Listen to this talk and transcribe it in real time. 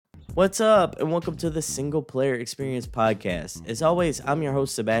What's up, and welcome to the Single Player Experience Podcast. As always, I'm your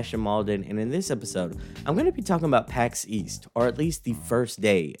host, Sebastian Malden, and in this episode, I'm going to be talking about PaxEast, or at least the first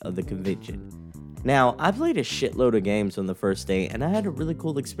day of the convention. Now, I played a shitload of games on the first day, and I had a really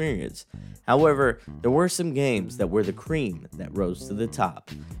cool experience. However, there were some games that were the cream that rose to the top.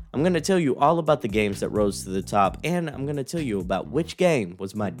 I'm going to tell you all about the games that rose to the top, and I'm going to tell you about which game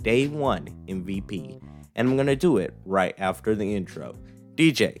was my day one MVP. And I'm going to do it right after the intro.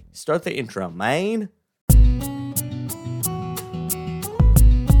 DJ, start the intro, man.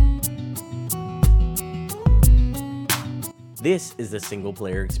 This is the Single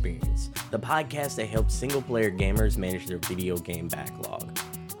Player Experience, the podcast that helps single-player gamers manage their video game backlog.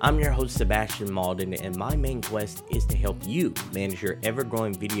 I'm your host, Sebastian Malden, and my main quest is to help you manage your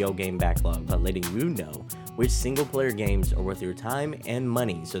ever-growing video game backlog by letting you know which single-player games are worth your time and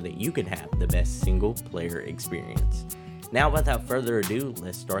money so that you can have the best single-player experience. Now, without further ado,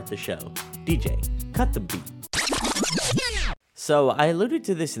 let's start the show. DJ, cut the beat. So, I alluded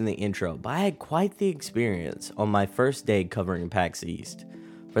to this in the intro, but I had quite the experience on my first day covering PAX East.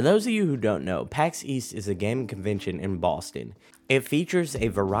 For those of you who don't know, PAX East is a gaming convention in Boston. It features a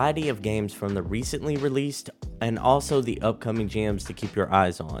variety of games from the recently released and also the upcoming gems to keep your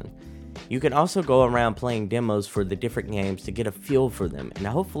eyes on. You can also go around playing demos for the different games to get a feel for them and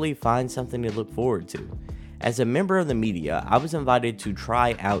hopefully find something to look forward to. As a member of the media, I was invited to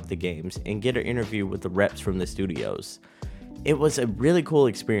try out the games and get an interview with the reps from the studios. It was a really cool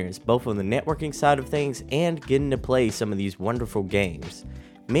experience, both on the networking side of things and getting to play some of these wonderful games.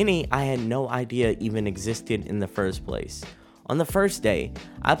 Many I had no idea even existed in the first place. On the first day,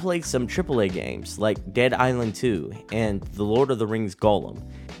 I played some AAA games like Dead Island 2 and The Lord of the Rings Golem.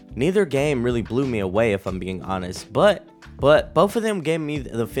 Neither game really blew me away if I'm being honest, but both of them gave me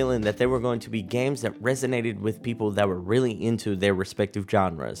the feeling that they were going to be games that resonated with people that were really into their respective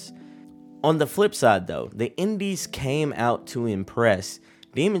genres. On the flip side though, the indies came out to impress.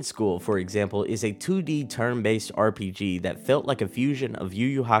 Demon School, for example, is a 2D turn-based RPG that felt like a fusion of Yu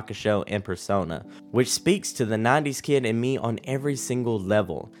Yu Hakusho and Persona, which speaks to the 90s kid in me on every single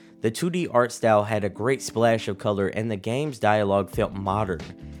level. The 2D art style had a great splash of color and the game's dialogue felt modern.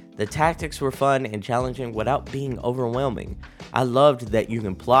 The tactics were fun and challenging without being overwhelming. I loved that you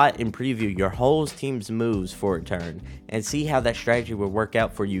can plot and preview your whole team's moves for a turn and see how that strategy would work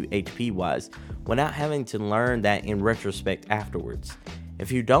out for you HP wise without having to learn that in retrospect afterwards.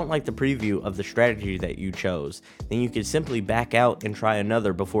 If you don't like the preview of the strategy that you chose, then you can simply back out and try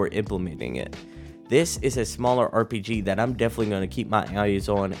another before implementing it. This is a smaller RPG that I'm definitely going to keep my eyes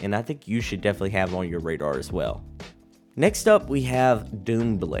on, and I think you should definitely have on your radar as well. Next up, we have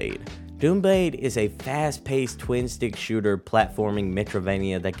Doomblade. Doomblade is a fast-paced twin-stick shooter platforming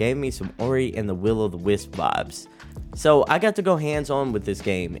Metroidvania that gave me some Ori and the Will of the Wisp vibes. So I got to go hands-on with this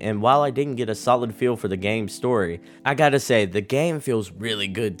game, and while I didn't get a solid feel for the game's story, I gotta say, the game feels really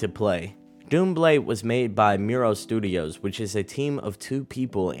good to play. Doomblade was made by Miro Studios, which is a team of 2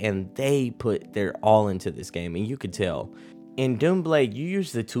 people, and they put their all into this game, and you could tell. In Doomblade, you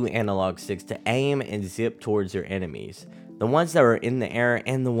use the 2 analog sticks to aim and zip towards your enemies, the ones that are in the air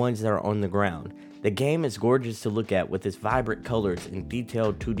and the ones that are on the ground. The game is gorgeous to look at with its vibrant colors and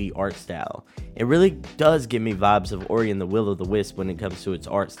detailed 2D art style. It really does give me vibes of Ori and the Will of the Wisp when it comes to its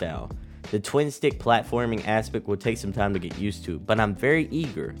art style. The twin stick platforming aspect will take some time to get used to, but I'm very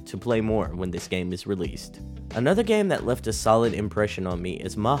eager to play more when this game is released. Another game that left a solid impression on me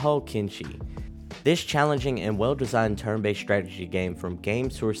is Mahou Kenshi. This challenging and well-designed turn-based strategy game from Game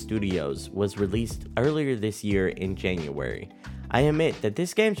Source Studios was released earlier this year in January. I admit that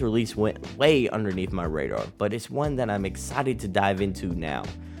this game's release went way underneath my radar, but it's one that I'm excited to dive into now.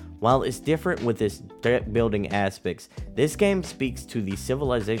 While it's different with its deck building aspects, this game speaks to the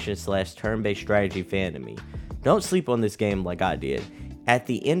civilization/turn-based strategy fan in me. Don't sleep on this game like I did. At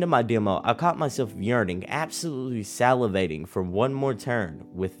the end of my demo, I caught myself yearning, absolutely salivating for one more turn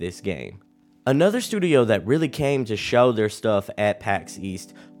with this game. Another studio that really came to show their stuff at PAX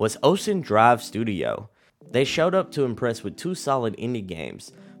East was Ocean Drive Studio. They showed up to impress with 2 solid indie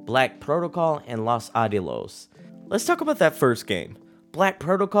games, Black Protocol and Los Adilos. Let's talk about that first game. Black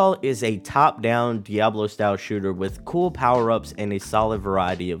Protocol is a top-down Diablo-style shooter with cool power-ups and a solid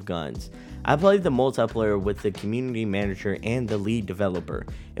variety of guns. I played the multiplayer with the community manager and the lead developer.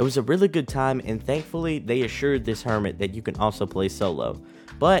 It was a really good time, and thankfully they assured this hermit that you can also play solo,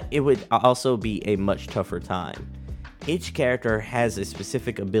 but it would also be a much tougher time. Each character has a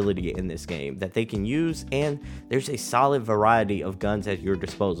specific ability in this game that they can use, and there's a solid variety of guns at your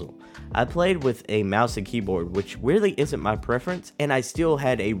disposal. I played with a mouse and keyboard, which really isn't my preference, and I still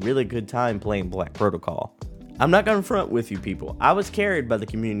had a really good time playing Black Protocol. I'm not gonna front with you people. I was carried by the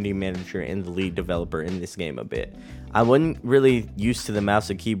community manager and the lead developer in this game a bit. I wasn't really used to the mouse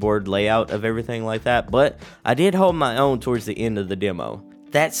and keyboard layout of everything like that, but I did hold my own towards the end of the demo.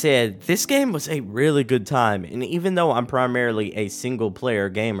 That said, this game was a really good time, and even though I'm primarily a single player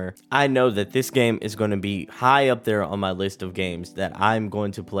gamer, I know that this game is going to be high up there on my list of games that I'm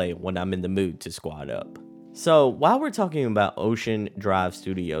going to play when I'm in the mood to squad up. So, while we're talking about Ocean Drive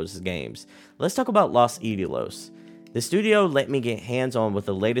Studios games, let's talk about Los Idilos. The studio let me get hands-on with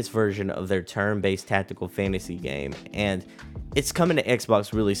the latest version of their turn-based tactical fantasy game, and it's coming to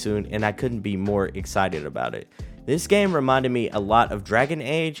Xbox really soon, and I couldn't be more excited about it. This game reminded me a lot of Dragon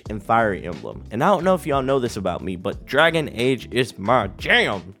Age and Fire Emblem, and I don't know if y'all know this about me, but Dragon Age is my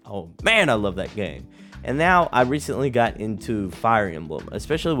jam! Oh man, I love that game. And now I recently got into Fire Emblem,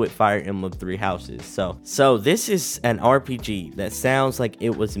 especially with Fire Emblem Three Houses. So this is an RPG that sounds like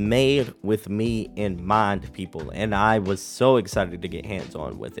it was made with me in mind, people, and I was so excited to get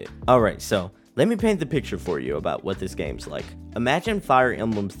hands-on with it. Alright, so let me paint the picture for you about what this game's like. Imagine Fire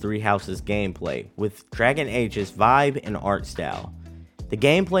Emblem's Three Houses gameplay with Dragon Age's vibe and art style. The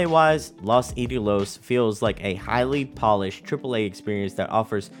gameplay wise, Los Idilos feels like a highly polished AAA experience that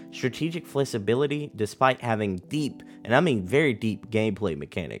offers strategic flexibility despite having deep, and I mean very deep, gameplay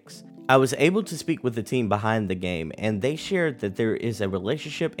mechanics. I was able to speak with the team behind the game, and they shared that there is a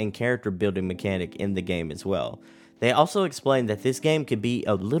relationship and character building mechanic in the game as well. They also explained that this game could be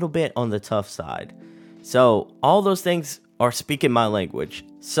a little bit on the tough side. So all those things are speaking my language.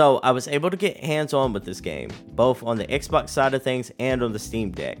 So I was able to get hands-on with this game, both on the Xbox side of things and on the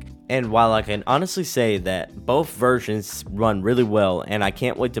Steam Deck. And while I can honestly say that both versions run really well and I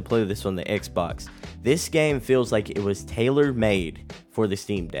can't wait to play this on the Xbox, this game feels like it was tailor-made for the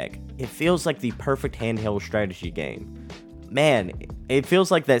Steam Deck. It feels like the perfect handheld strategy game. Man, it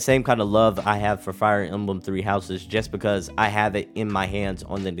feels like that same kind of love I have for Fire Emblem Three Houses just because I have it in my hands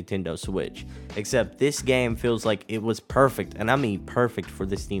on the Nintendo Switch. Except this game feels like it was perfect, and I mean perfect for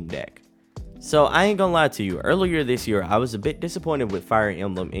the Steam Deck. So I ain't gonna lie to you, earlier this year I was a bit disappointed with Fire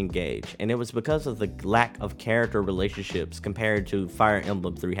Emblem Engage, and it was because of the lack of character relationships compared to Fire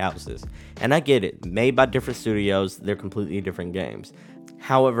Emblem Three Houses. And I get it, made by different studios, they're completely different games.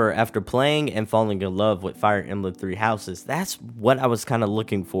 However, after playing and falling in love with Fire Emblem Three Houses, that's what I was kind of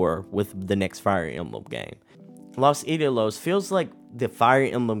looking for with the next Fire Emblem game. Los Idilos feels like the Fire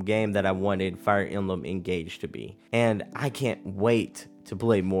Emblem game that I wanted Fire Emblem Engage to be, and I can't wait to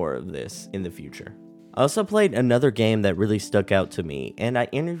play more of this in the future. I also played another game that really stuck out to me, and I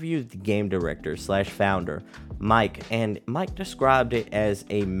interviewed the game director / founder, Mike, and Mike described it as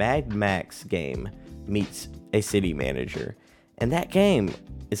a Mad Max game meets a city manager. And that game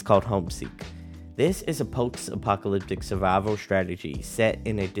is called Homeseek. This is a post-apocalyptic survival strategy set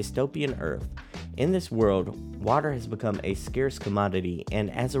in a dystopian Earth. In this world, water has become a scarce commodity, and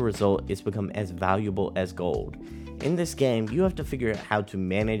as a result, it's become as valuable as gold. In this game, you have to figure out how to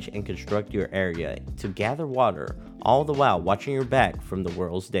manage and construct your area to gather water, all the while watching your back from the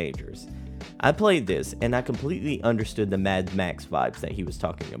world's dangers. I played this, and I completely understood the Mad Max vibes that he was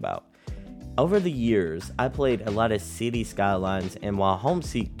talking about. Over the years, I played a lot of City Skylines, and while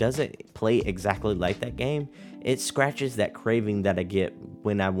Homeseek doesn't play exactly like that game, it scratches that craving that I get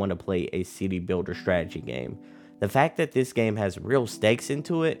when I want to play a city builder strategy game. The fact that this game has real stakes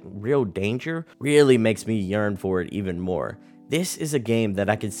into it, real danger, really makes me yearn for it even more. This is a game that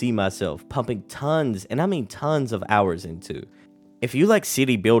I can see myself pumping tons, and I mean tons of hours into. If you like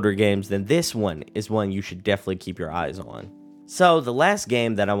city builder games, then this one is one you should definitely keep your eyes on. So the last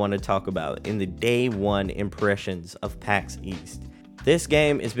game that I want to talk about in the day one impressions of PaxEast. This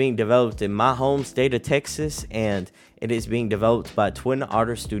game is being developed in my home state of Texas, and it is being developed by Twin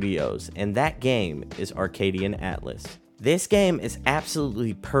Otter Studios, and that game is Arcadian Atlas. This game is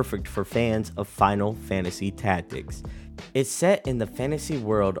absolutely perfect for fans of Final Fantasy Tactics. It's set in the fantasy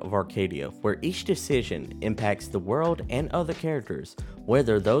world of Arcadia, where each decision impacts the world and other characters,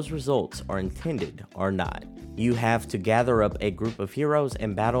 whether those results are intended or not. You have to gather up a group of heroes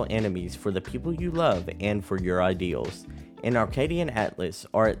and battle enemies for the people you love and for your ideals. In Arcadian Atlas,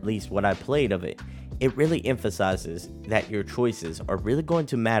 or at least what I played of it, it really emphasizes that your choices are really going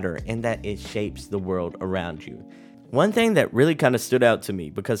to matter and that it shapes the world around you. One thing that really kind of stood out to me,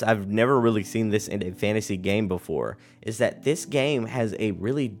 because I've never really seen this in a fantasy game before, is that this game has a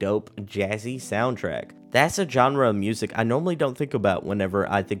really dope jazzy soundtrack. That's a genre of music I normally don't think about whenever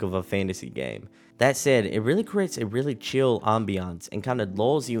I think of a fantasy game. That said, it really creates a really chill ambiance and kind of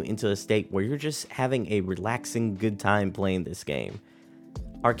lulls you into a state where you're just having a relaxing good time playing this game.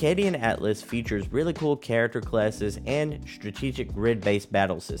 Arcadian Atlas features really cool character classes and strategic grid-based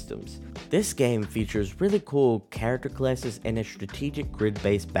battle systems. This game features really cool character classes and a strategic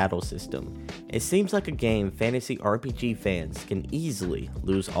grid-based battle system. It seems like a game fantasy RPG fans can easily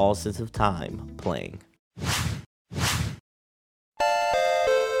lose all sense of time playing.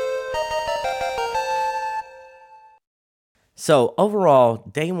 So overall,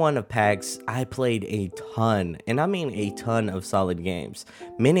 day one of PAX, I played a ton, and I mean a ton of solid games,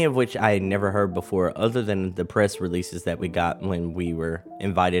 many of which I had never heard before other than the press releases that we got when we were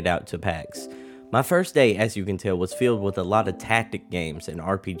invited out to PAX. My first day, as you can tell, was filled with a lot of tactic games and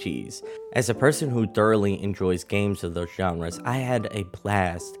RPGs. As a person who thoroughly enjoys games of those genres, I had a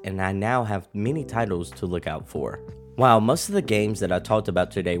blast, and I now have many titles to look out for. While most of the games that I talked about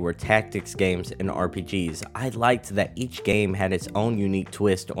today were tactics games and RPGs, I liked that each game had its own unique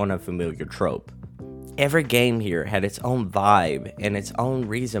twist on a familiar trope. Every game here had its own vibe and its own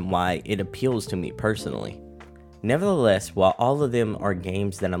reason why it appeals to me personally. Nevertheless, while all of them are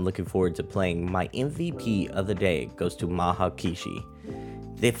games that I'm looking forward to playing, my MVP of the day goes to Maha Kishi.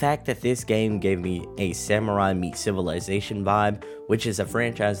 The fact that this game gave me a Samurai meets Civilization vibe, which is a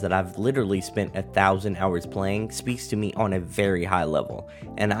franchise that I've literally spent 1,000 hours playing, speaks to me on a very high level,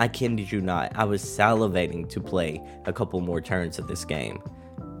 and I kid you not, I was salivating to play a couple more turns of this game.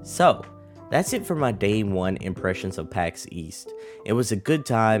 So, that's it for my day one impressions of PAX East. It was a good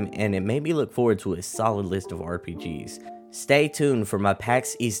time, and it made me look forward to a solid list of RPGs. Stay tuned for my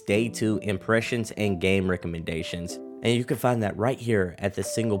PAX East Day 2 impressions and game recommendations. And you can find that right here at the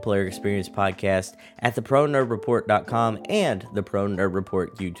Single Player Experience podcast at thepronerdreport.com and the Pro Nerd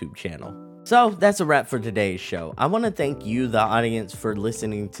Report YouTube channel. So that's a wrap for today's show. I want to thank you, the audience, for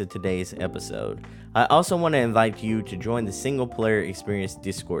listening to today's episode. I also want to invite you to join the Single Player Experience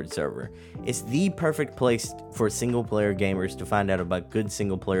Discord server. It's the perfect place for single player gamers to find out about good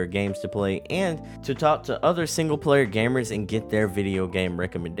single player games to play and to talk to other single player gamers and get their video game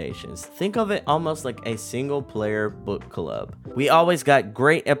recommendations. Think of it almost like a single player book club. We always got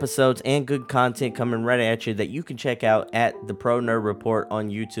great episodes and good content coming right at you that you can check out at the Pro Nerd Report on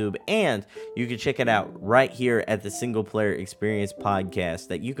YouTube, and you can check it out right here at the Single Player Experience podcast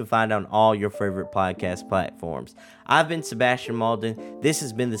that you can find on all your favorite podcast platforms. I've been Sebastian Malden. This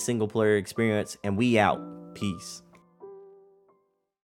has been the Single Player Experience, and we out. Peace.